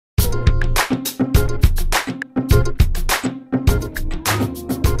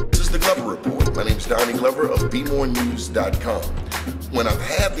Donnie Glover of BMORENEWS.com. When I've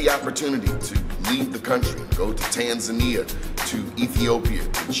had the opportunity to leave the country and go to Tanzania, to Ethiopia,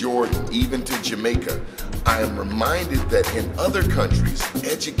 to Jordan, even to Jamaica, I am reminded that in other countries,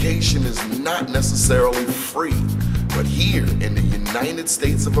 education is not necessarily free. But here in the United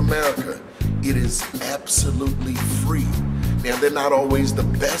States of America, it is absolutely free. Now, they're not always the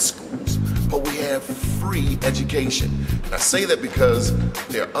best schools, but we have free education. And I say that because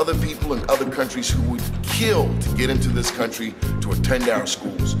there are other people in other countries who would kill to get into this country to attend our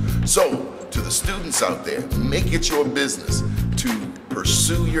schools. So, to the students out there, make it your business to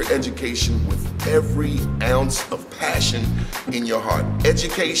pursue your education with every ounce of passion in your heart.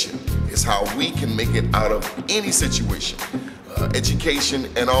 Education is how we can make it out of any situation. Education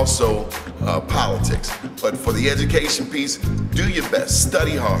and also politics. But for the education piece, do your best,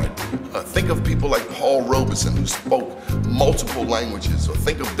 study hard. Think of people like Paul Robeson, who spoke multiple languages, or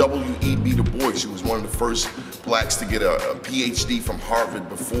think of W.E.B. Du Bois, who was one of the first blacks to get a PhD from Harvard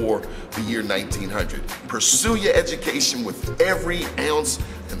before the year 1900. Pursue your education with every ounce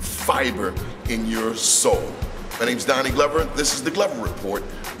and fiber in your soul. My name's Donnie Glover. This is the Glover Report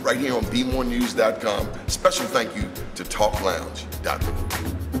right here on BMORENEWS.com. Special thank you to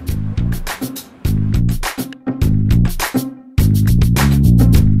TalkLounge.org.